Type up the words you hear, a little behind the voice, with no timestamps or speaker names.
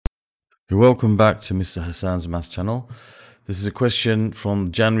Welcome back to Mr. Hassan's Maths channel. This is a question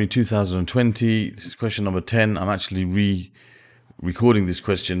from January 2020. This is question number 10. I'm actually re-recording this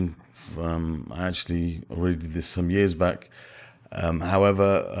question. I actually already did this some years back.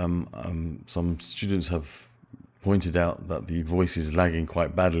 However, some students have pointed out that the voice is lagging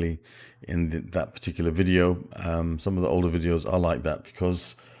quite badly in that particular video. Some of the older videos are like that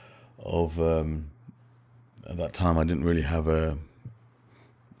because of at that time I didn't really have a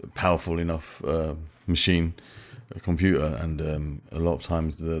powerful enough machine, a computer, and a lot of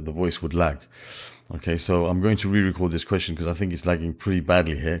times the voice would lag. Okay, so I'm going to re-record this question because I think it's lagging pretty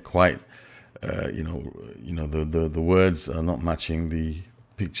badly here. Quite, the words are not matching the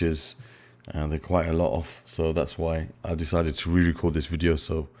pictures, and they're quite a lot off. So that's why I decided to re-record this video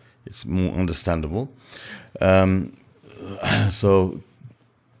so it's more understandable. So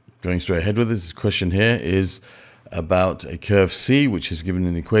going straight ahead with this question here is about a curve C, which is given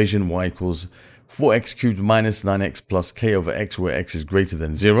an equation y equals 4x cubed minus 9x plus k over x, where x is greater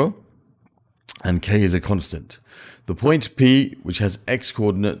than 0 and k is a constant. The point P, which has x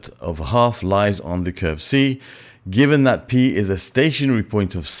coordinate of half, lies on the curve C. Given that P is a stationary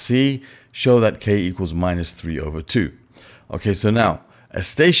point of C, show that k equals minus 3 over 2. Okay, so now a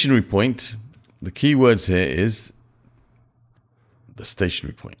stationary point, the key words here is the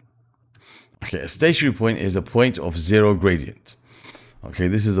stationary point. Okay, a stationary point is a point of zero gradient. Okay,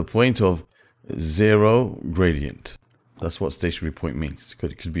 this is a point of zero gradient. That's what stationary point means.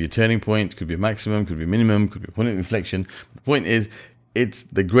 It could be a turning point, could be a maximum, could be a minimum, could be a point of inflection. The point is, it's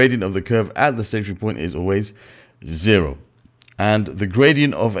the gradient of the curve at the stationary point is always 0. And the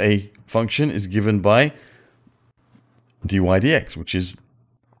gradient of a function is given by dy dx, which is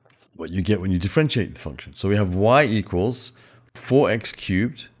what you get when you differentiate the function. So we have y equals 4x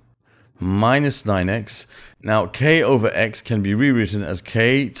cubed minus 9x. Now k over x can be rewritten as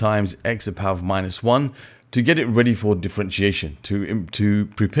k times x to the power of minus 1 to get it ready for differentiation. To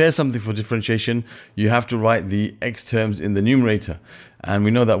prepare something for differentiation, you have to write the x terms in the numerator. And we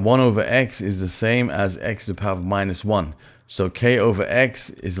know that 1 over x is the same as x to the power of minus 1. So k over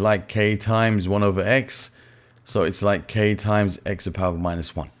x is like k times 1 over x. So it's like k times x to the power of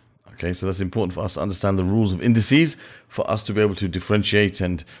minus 1. Okay, so that's important for us to understand the rules of indices for us to be able to differentiate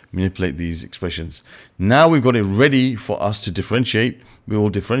and manipulate these expressions. Now we've got it ready for us to differentiate. We will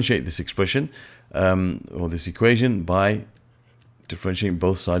differentiate this expression or this equation by differentiating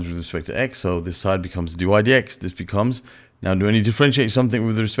both sides with respect to x. So this side becomes dy dx. This becomes, now when you differentiate something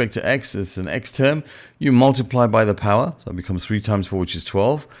with respect to x, it's an x term, you multiply by the power. So it becomes 3 times 4, which is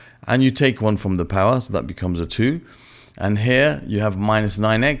 12. And you take 1 from the power, so that becomes a 2. And here you have minus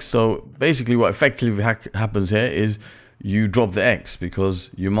 9x. So basically what effectively happens here is you drop the x because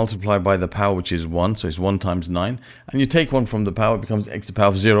you multiply by the power, which is 1. So it's 1 times 9. And you take 1 from the power, it becomes x to the power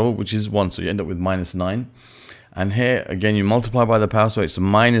of 0, which is 1. So you end up with minus 9. And here again you multiply by the power, so it's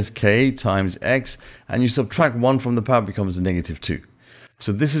minus k times x. And you subtract 1 from the power, it becomes a negative 2.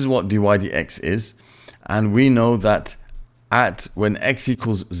 So this is what dy dx is. And we know that when x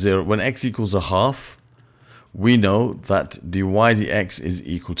equals 0, when x equals a half, we know that dy dx is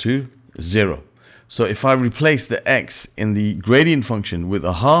equal to 0. So if I replace the x in the gradient function with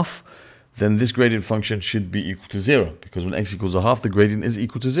a half, then this gradient function should be equal to 0, because when x equals a half, the gradient is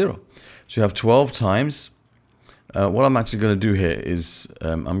equal to 0. So you have 12 times, what I'm actually going to do here is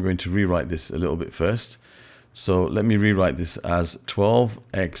I'm going to rewrite this a little bit first. So let me rewrite this as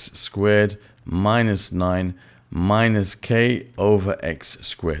 12x squared minus 9 minus k over x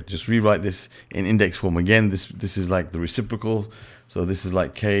squared. Just rewrite this in index form again. This is like the reciprocal. So this is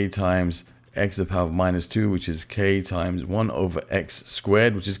like k times x to the power of minus 2, which is k times 1 over x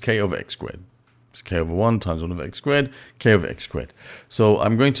squared, which is k over x squared. It's k over 1 times 1 over x squared, k over x squared. So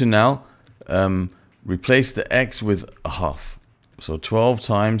I'm going to now replace the x with a half. So 12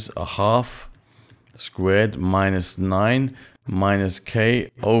 times a half squared minus 9 minus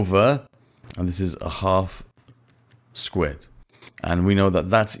k over, and this is a half squared, and we know that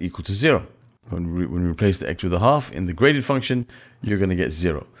that's equal to 0. When we replace the x with a half in the gradient function, you're going to get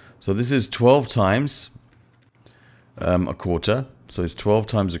 0. So this is 12 times a quarter, so it's 12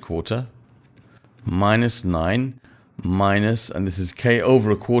 times a quarter minus 9 minus, and this is k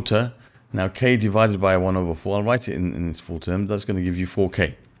over a quarter. Now k divided by 1 over 4, I'll write it in its full term. That's going to give you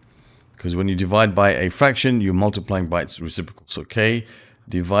 4k, because when you divide by a fraction, you're multiplying by its reciprocal. So k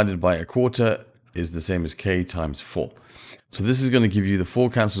divided by a quarter is the same as k times 4. So this is going to give you, the 4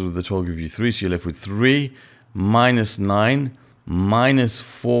 cancels with the 12, give you 3. So you're left with 3 minus 9 minus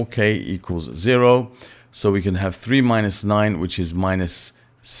 4k equals 0. So we can have 3 minus 9, which is minus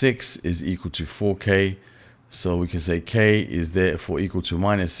 6, is equal to 4k. So we can say k is therefore equal to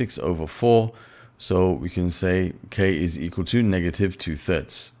minus 6 over 4. So we can say k is equal to negative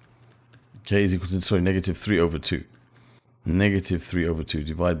 2/3. K is equal to, sorry, negative 3 over 2. Negative 3 over 2.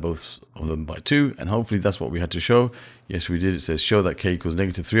 Divide both of them by 2. And hopefully that's what we had to show. Yes, we did. It says show that k equals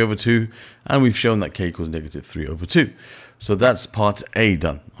negative 3 over 2. And we've shown that k equals negative 3 over 2. So that's part A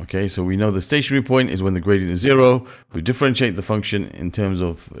done. Okay, so we know the stationary point is when the gradient is 0. We differentiate the function in terms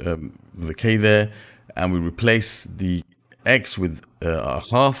of the k there. And we replace the x with a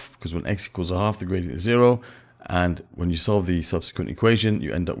half. Because when x equals a half, the gradient is 0. And when you solve the subsequent equation,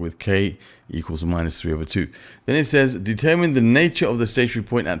 you end up with k equals minus 3 over 2. Then it says, determine the nature of the stationary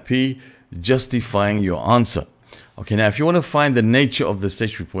point at P, justifying your answer. Okay, now if you want to find the nature of the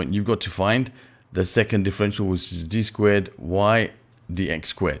stationary point, you've got to find the second differential, which is d squared y dx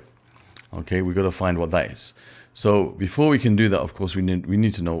squared. Okay, we've got to find what that is. So before we can do that, of course, we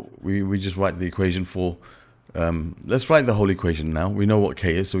need to know, we just write the equation for, let's write the whole equation now. We know what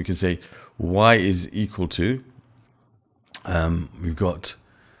k is, so we can say y is equal to, we've got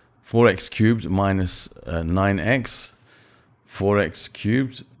 4x cubed minus 9x, 4x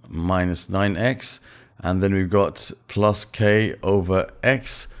cubed minus 9x, and then we've got plus k over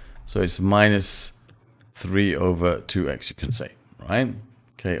x, so it's minus 3 over 2x, you can say, right?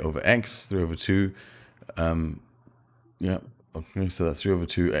 K over x, 3 over 2, yeah, okay, so that's 3 over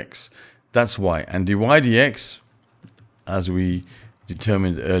 2x. That's y, and dy dx, as we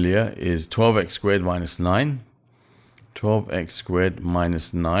determined earlier, is 12x squared minus 9. 12x squared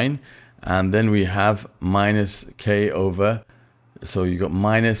minus 9, and then we have minus k over, so you got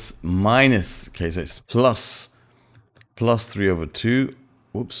minus k, so it's plus 3 over 2.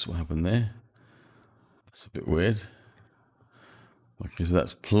 Whoops, what happened there? That's a bit weird. Okay, so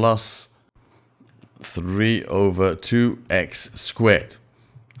that's plus 3 over 2x squared.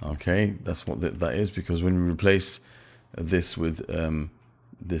 Okay, that's what that is, because when we replace this with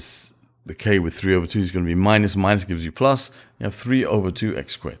the k with 3 over 2 is going to be minus gives you plus. You have 3 over 2x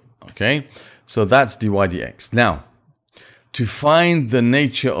squared. Okay, so that's dy dx. Now, to find the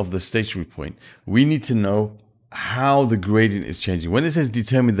nature of the stationary point, we need to know how the gradient is changing. When it says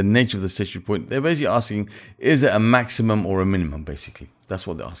determine the nature of the stationary point, they're basically asking, is it a maximum or a minimum, basically. That's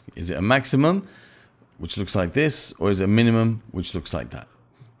what they're asking. Is it a maximum, which looks like this, or is it a minimum, which looks like that?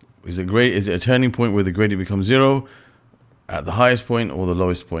 Is it a turning point where the gradient becomes 0 at the highest point or the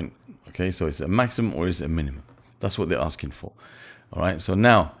lowest point? Okay, so it's a maximum or is it a minimum? That's what they're asking for. All right, so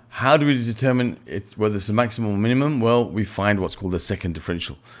now, how do we determine whether it's a maximum or minimum? Well, we find what's called the second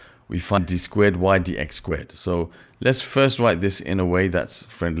differential. We find d squared y dx squared. So let's first write this in a way that's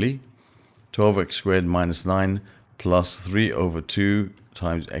friendly. 12x squared minus 9 plus 3 over 2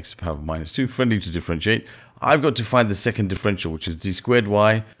 times x to the power of minus 2. Friendly to differentiate. I've got to find the second differential, which is d squared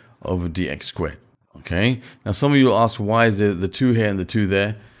y over dx squared. Okay, now some of you will ask, why is there the 2 here and the 2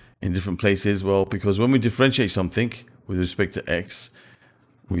 there in different places? Well, because when we differentiate something with respect to x,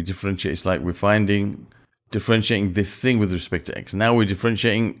 we differentiate, it's like we're differentiating this thing with respect to x. Now we're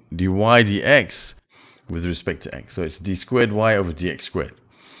differentiating dy dx with respect to x. So it's d squared y over dx squared.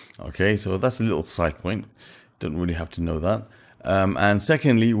 Okay, so that's a little side point. Don't really have to know that. And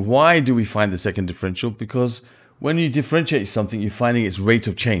secondly, why do we find the second differential? Because when you differentiate something, you're finding its rate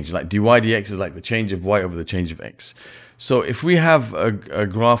of change. Like dy dx is like the change of y over the change of x. So if we have a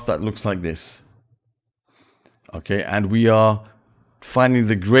graph that looks like this, okay, and we are finding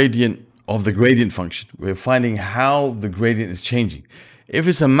the gradient of the gradient function, we're finding how the gradient is changing. If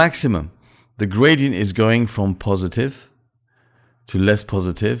it's a maximum, the gradient is going from positive to less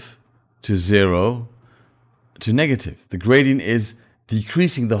positive to 0 to negative. The gradient is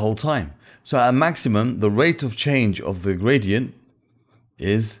decreasing the whole time. So at a maximum, the rate of change of the gradient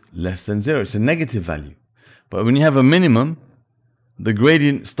is less than 0. It's a negative value. But when you have a minimum, the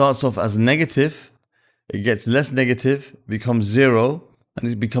gradient starts off as negative, it gets less negative, becomes 0, and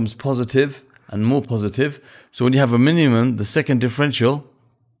it becomes positive and more positive. So when you have a minimum, the second differential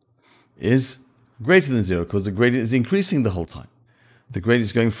is greater than 0 because the gradient is increasing the whole time. The gradient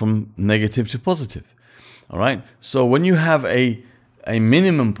is going from negative to positive. All right. So when you have a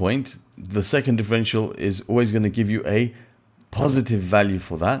minimum point, the second differential is always going to give you a positive value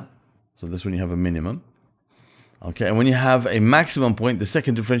for that. So that's when you have a minimum. Okay, and when you have a maximum point, the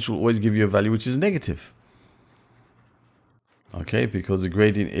second differential will always give you a value which is negative. Okay, because the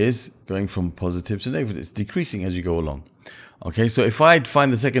gradient is going from positive to negative. It's decreasing as you go along. Okay, so if I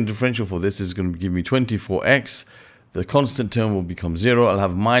find the second differential for this, it's going to give me 24x. The constant term will become 0. I'll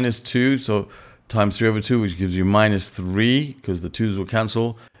have minus 2, so times 3 over 2, which gives you minus 3, because the 2's will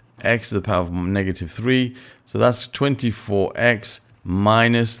cancel. X to the power of negative 3. So that's 24x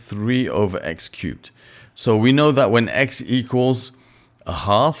minus 3 over x cubed. So we know that when x equals a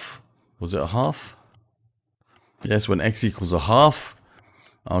half, was it a half? Yes, when x equals a half,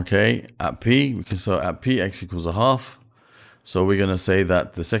 okay, at p, so at p, x equals a half. So we're going to say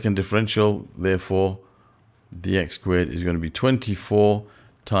that the second differential, therefore, dx squared is going to be 24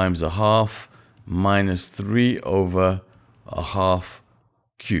 times a half minus 3 over a half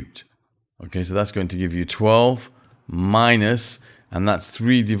cubed. Okay, so that's going to give you 12 minus, and that's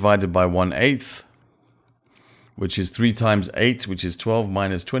 3 divided by 1/8, which is 3 times 8, which is 12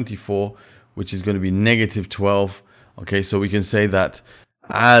 minus 24, which is going to be negative 12. Okay, so we can say that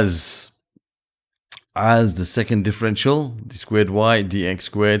as the second differential, d squared y dx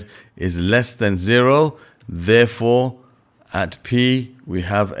squared, is less than 0, therefore at p we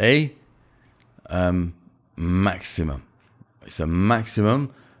have a maximum. It's a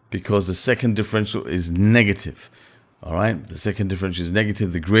maximum because the second differential is negative. All right, the second differential is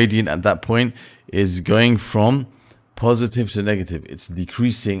negative. The gradient at that point is going from positive to negative. It's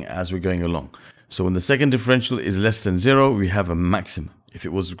decreasing as we're going along. So when the second differential is less than 0, we have a maximum. If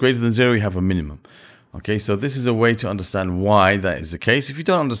it was greater than 0, we have a minimum. Okay, so this is a way to understand why that is the case. If you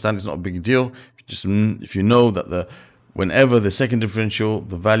don't understand, it's not a big deal. If you know that whenever the second differential,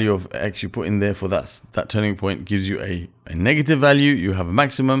 the value of x you put in there for that turning point gives you a negative value, you have a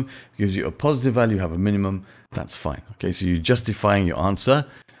maximum. Gives you a positive value, you have a minimum. That's fine. Okay, so you're justifying your answer.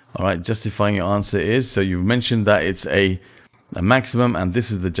 All right, justifying your answer is, so you've mentioned that it's a maximum, and this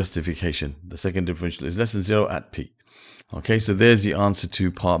is the justification. The second differential is less than 0 at p. Okay, so there's the answer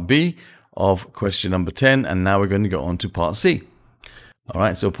to part B of question number 10, and now we're going to go on to part C. All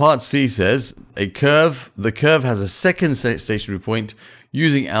right, so part C says the curve has a second stationary point.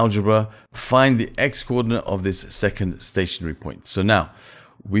 Using algebra, find the x-coordinate of this second stationary point. So now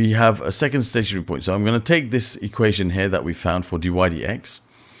we have a second stationary point. So I'm going to take this equation here that we found for dy dx,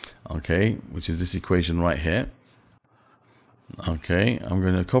 okay, which is this equation right here. Okay, I'm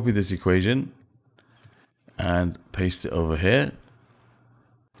going to copy this equation and paste it over here.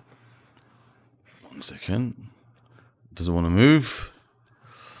 1 second. Doesn't want to move.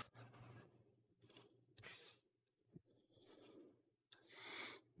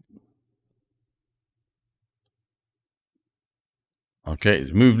 Okay,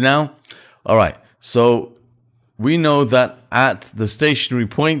 it's moved now. All right, so we know that at the stationary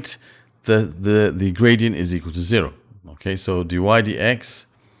point, the gradient is equal to 0. Okay, so dy dx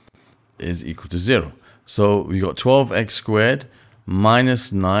is equal to 0. So we got 12x squared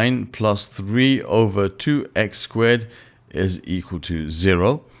minus 9 plus 3 over 2x squared is equal to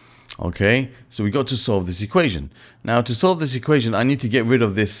 0. Okay, so we got to solve this equation. Now, to solve this equation, I need to get rid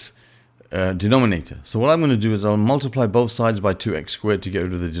of this denominator. So what I'm going to do is I'll multiply both sides by 2x squared to get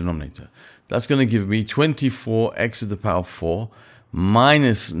rid of the denominator. That's going to give me 24x to the power 4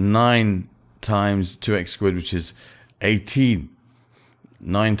 minus 9 times 2x squared, which is 18.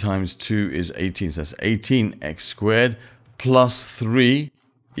 9 times 2 is 18. So that's 18x squared plus 3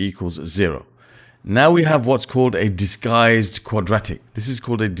 equals 0. Now we have what's called a disguised quadratic. This is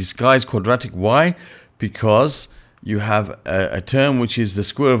called a disguised quadratic. Why? Because you have a term which is the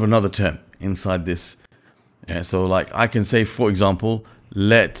square of another term inside this. So like I can say, for example,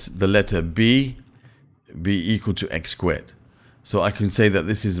 let the letter b be equal to x squared. So I can say that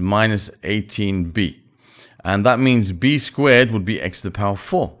this is minus 18b. And that means b squared would be x to the power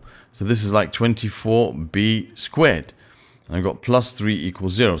 4. So this is like 24b squared. And I've got plus 3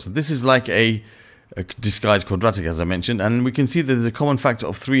 equals 0. So this is like a disguised quadratic, as I mentioned. And we can see that there's a common factor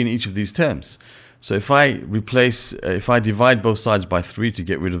of 3 in each of these terms. So if I divide both sides by 3 to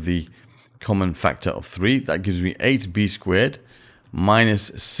get rid of the common factor of 3, that gives me 8b squared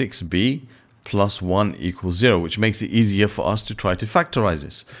minus 6b plus 1 equals 0, which makes it easier for us to try to factorize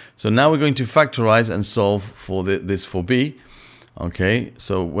this. So now we're going to factorize and solve for this for b. Okay,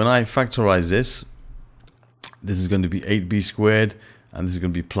 so when I factorize this, this is going to be 8b squared, and this is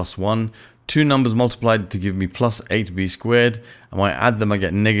going to be plus 1. Two numbers multiplied to give me plus 8b squared, and when I add them, I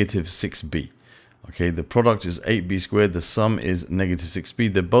get negative 6b. Okay, the product is 8b squared, the sum is negative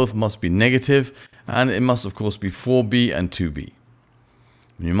 6b. They both must be negative, and it must, of course, be 4b and 2b.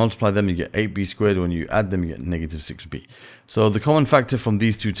 When you multiply them, you get 8b squared. When you add them, you get negative 6b. So the common factor from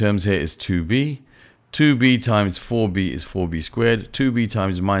these two terms here is 2b. 2b times 4b is 4b squared. 2b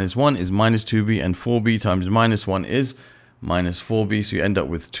times minus 1 is minus 2b, and 4b times minus 1 is minus 4b. So you end up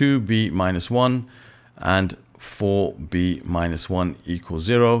with 2b minus 1 and 4b minus 1 equals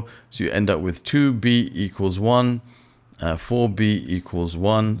 0. So you end up with 2b equals 1, 4b equals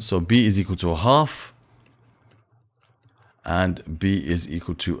 1. So b is equal to a half, and b is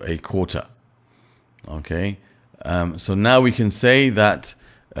equal to a quarter. Okay, so now we can say that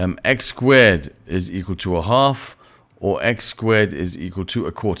x squared is equal to a half, or x squared is equal to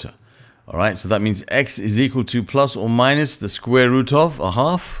a quarter. All right, so that means x is equal to plus or minus the square root of a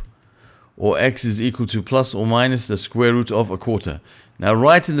half, or x is equal to plus or minus the square root of a quarter. Now,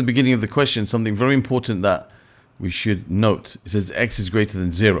 right in the beginning of the question, something very important that we should note. It says x is greater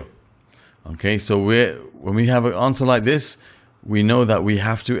than 0. Okay, so when we have an answer like this, we know that we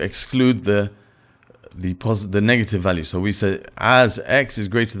have to exclude the negative value. So we say as x is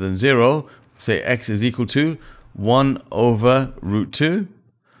greater than 0, say x is equal to 1 over root 2,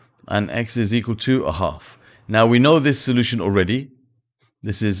 and x is equal to a half. Now we know this solution already.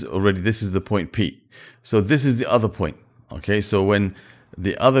 This is the point P. So this is the other point. Okay, so when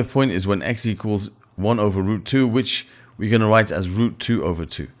the other point is when x equals 1 over root 2, which we're going to write as root 2 over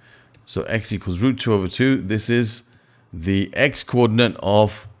 2. So x equals root 2 over 2. This is the x coordinate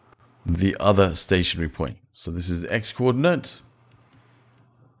of the other stationary point. So this is the x coordinate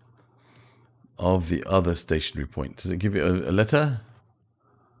of the other stationary point. Does it give you a letter?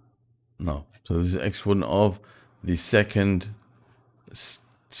 No. So this is x coordinate of the second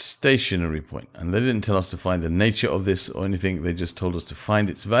stationary point. And they didn't tell us to find the nature of this or anything. They just told us to find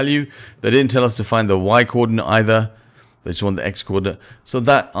its value. They didn't tell us to find the y coordinate either. They just want the x coordinate. So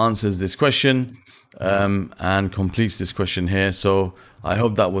that answers this question and completes this question here. So I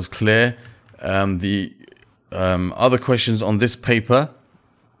hope that was clear. The other questions on this paper,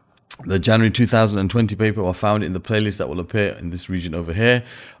 the January 2020 paper, are found in the playlist that will appear in this region over here.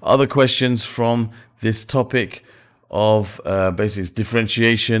 Other questions from this topic of basically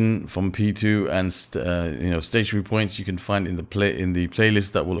differentiation from P2 and stationary points, you can find in the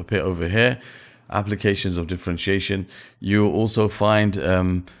playlist that will appear over here. Applications of differentiation. You'll also find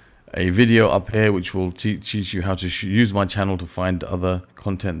a video up here which will teach you how to use my channel to find other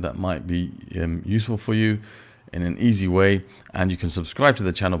content that might be useful for you in an easy way. And you can subscribe to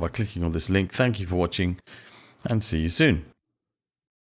the channel by clicking on this link. Thank you for watching, and see you soon.